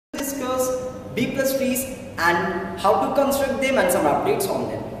discuss B plus trees and how to construct them and some updates on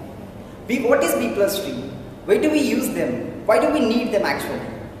them. What is B plus tree? Why do we use them? Why do we need them actually?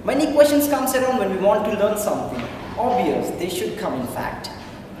 Many questions comes around when we want to learn something. Obvious, they should come in fact.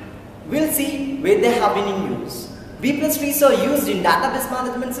 We'll see where they have been in use. B plus trees are used in database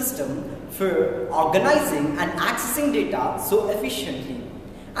management system for organizing and accessing data so efficiently.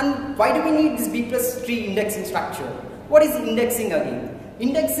 And why do we need this B plus tree indexing structure? What is indexing again?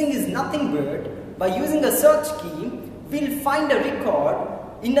 Indexing is nothing but by using a search key, we'll find a record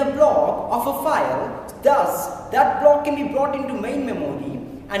in a block of a file. Thus, that block can be brought into main memory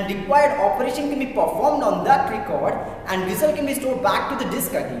and required operation can be performed on that record and result can be stored back to the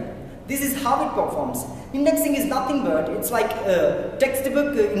disk again. This is how it performs. Indexing is nothing but it's like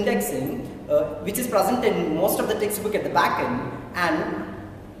textbook indexing which is present in most of the textbook at the back end, and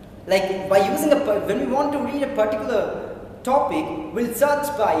like by using when we want to read a particular topic, we'll search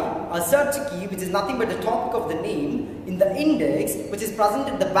by a search key which is nothing but the topic of the name in the index which is present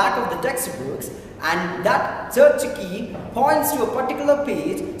at the back of the textbooks, and that search key points to a particular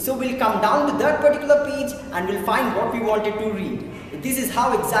page, so we'll come down to that particular page and we'll find what we wanted to read. This is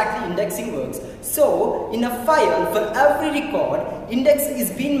how exactly indexing works. So in a file, for every record, index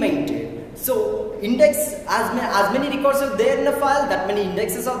is being maintained. So index, as many records are there in a file, that many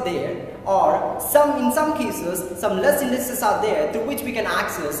indexes are there, or in some cases some less indexes are there through which we can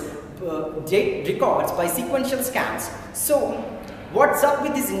access records by sequential scans. So what's up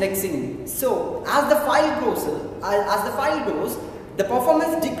with this indexing? So as the file grows, the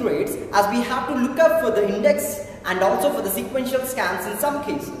performance degrades as we have to look up for the index and also for the sequential scans in some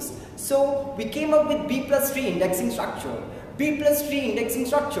cases. So we came up with B plus tree indexing structure. B plus tree indexing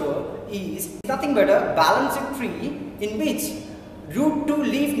structure is nothing but a balanced tree in which root to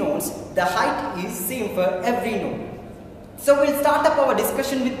leaf nodes, the height is same for every node. So we'll start up our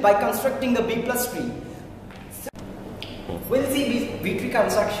discussion by constructing a B plus tree. So we'll see B tree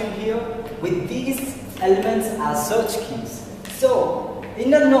construction here with these elements as search keys. So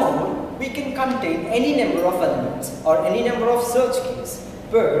in a node, we can contain any number of elements or any number of search keys.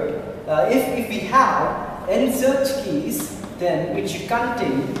 But if we have n search keys, then it should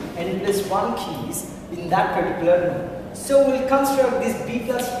contain n plus 1 keys in that particular node. So we'll construct this B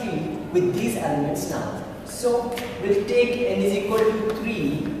plus tree with these elements now. So we'll take n is equal to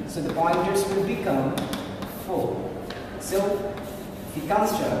 3, so the pointers will become 4. So if we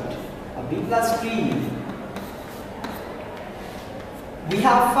construct a B plus tree, we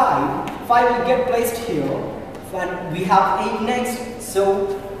have 5 will get placed here, and we have 8 next,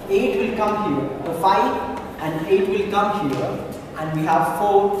 so 8 will come here, the 5 and 8 will come here, and we have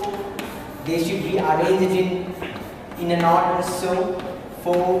 4, they should be arranged in an order, so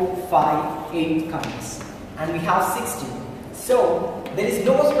 4, 5, 8 comes, and we have 16. So there is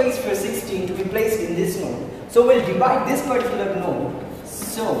no space for 16 to be placed in this node, so we'll divide this particular node.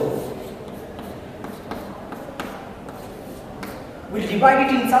 So we'll divide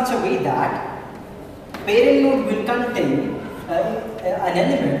it in such a way that parent node will contain an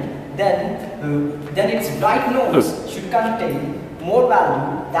element, then its right nodes should contain more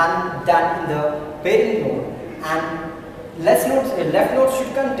value than in the parent node, and left nodes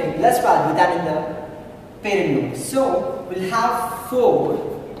should contain less value than in the parent node. So we'll have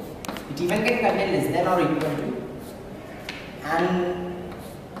 4, it even can contain less than or equal to, and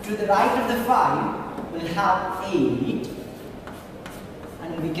to the right of the 5 we'll have 8,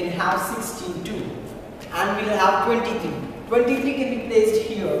 and we can have 16 too, and we will have 23. 23 can be placed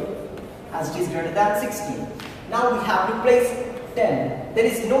here as it is greater than 16. Now we have to place 10. There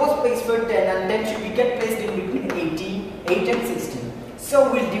is no space for 10, and 10 should be get placed in between 8 and 16.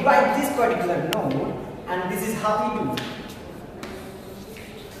 So we'll divide this particular node, and this is how we do.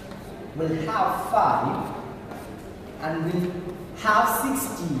 We'll have 5 and we'll have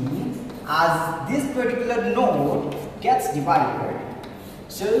 16 as this particular node gets divided.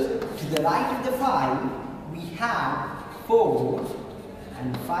 So to the right of the 5 we have 4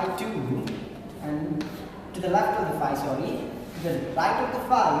 and 5 2, and to the left of the 5, sorry, to the right of the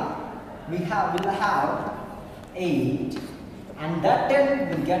 5 we will have 8, and that 10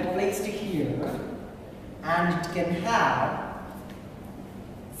 will get placed here, and it can have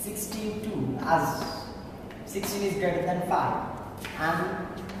 16 too, as 16 is greater than 5, and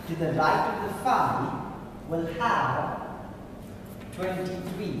to the right of the 5 will have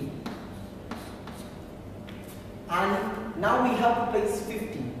 23, and now we have to place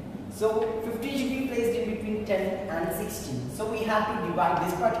 15. So 15 should be placed in between 10 and 16. So we have to divide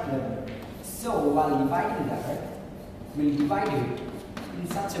this particular one. So while dividing that, we'll divide it in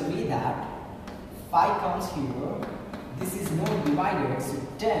such a way that 5 comes here, this is not divided, so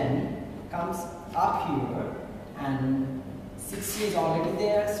 10 comes up here and 60 is already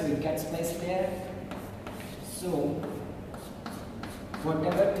there, so it gets placed there. So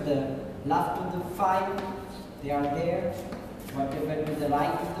whatever to the left of the 5, they are there. Whatever to the right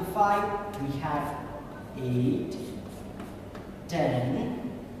of the 5, we have 8,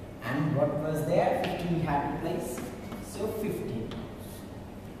 10, and what was there? 15 we had to place. So 15.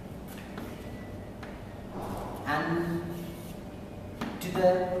 And to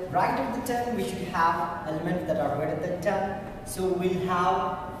the right of the 10, we should have elements that are greater than 10. So we'll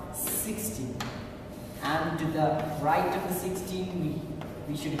have 16. And to the right of the 16,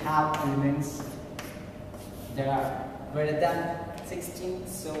 we should have elements that are greater than 16.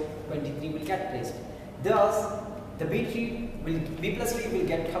 So 23 will get placed. Thus, the B plus tree will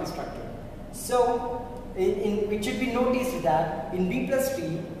get constructed. So it should be noticed that in B plus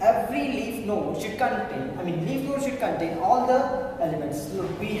tree, every leaf node should contain, leaf node should contain all the elements.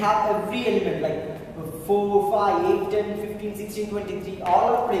 Look, we have every element like 4, 5, 8, 10, 15, 16, 23,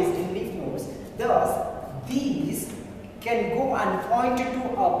 all are placed in leaf nodes. Thus, these can go and point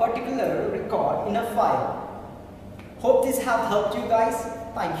to a particular record in a file. Hope this have helped you guys.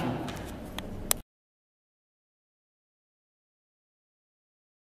 Thank you.